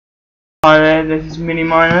Hi there, this is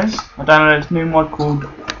MiniMinerz. I downloaded this new mod called,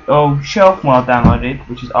 Shelf mod I downloaded,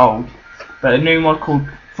 which is old, but a new mod called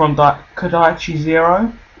from Kodaichi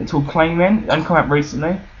Zero. It's called Claymen. It's only come out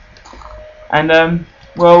recently, and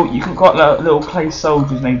well, you can got like, little clay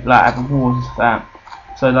soldiers named like have wars and that.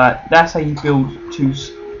 So like that's how you build two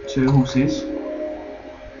horses.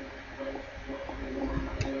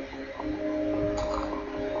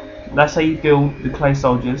 That's how you build the clay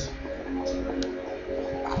soldiers.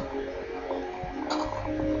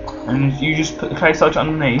 And you just put the clay soldier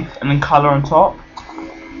underneath and then colour on top,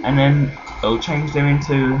 and then it'll change them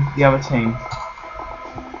into the other team.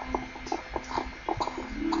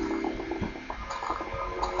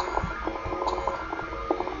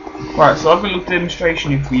 Right, so I've got a little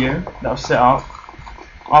demonstration here for you that I've set up.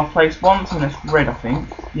 I've placed one team that's red, I think.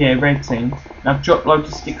 Yeah, red team. And I've dropped loads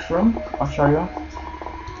of sticks for them. I'll show you.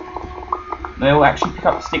 They'll actually pick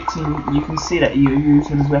up sticks and you can see that you use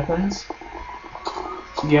them as weapons.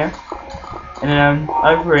 Yeah, and then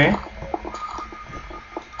over here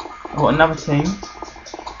I've got another team,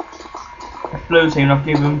 a blue team. I've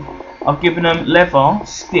given them leather,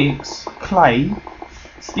 sticks, clay.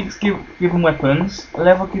 Sticks give them weapons.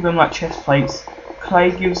 Leather give them like chest plates.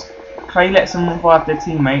 Clay lets them revive their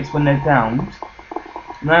teammates when they're downed.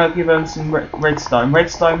 Now I'll give them some redstone.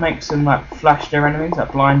 Redstone makes them like flash their enemies,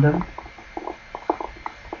 like blind them.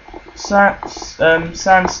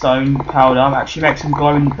 Sandstone powder actually makes them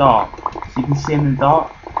glow in the dark, so you can see them in the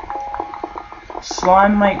dark.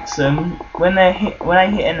 Slime makes them when they hit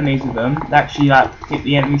enemies with them, they actually like get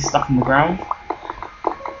the enemies stuck in the ground.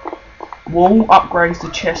 Wool upgrades the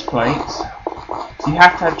chest plates, so you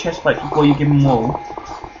have to have chest plates before you give them wool.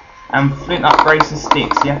 And flint upgrades the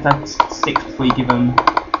sticks, so you have to have sticks before you give them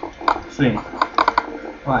flint.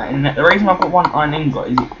 Right, and the reason I've got one iron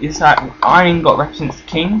ingot is that iron ingot represents the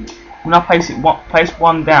king. When I place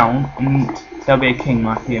one down, and there'll be a king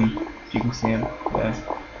like him. You can see him there.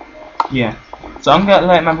 Yeah. So I'm gonna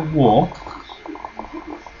let him have a war.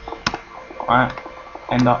 Right.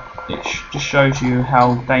 And it just shows you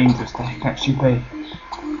how dangerous they can actually be.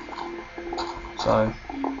 So.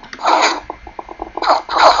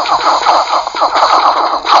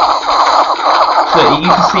 So you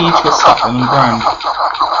can see each get stuck on the ground.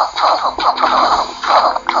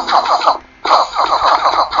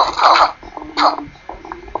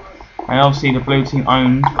 And obviously the blue team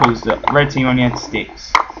owned because the red team only had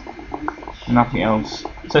sticks, nothing else.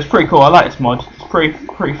 So it's pretty cool. I like this mod. It's pretty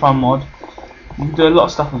fun mod. You can do a lot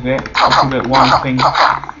of stuff with it. I'll give it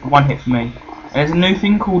one hit for me. And there's a new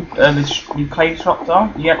thing called the clay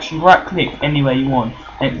disruptor. You actually right click anywhere you want,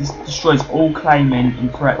 and it just destroys all Claymen in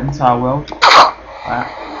the entire world.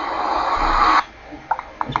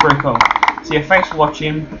 It's pretty cool. So yeah, thanks for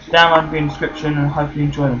watching. Download in the description, and hopefully you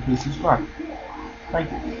enjoy them. Please subscribe.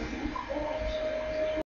 Thank you.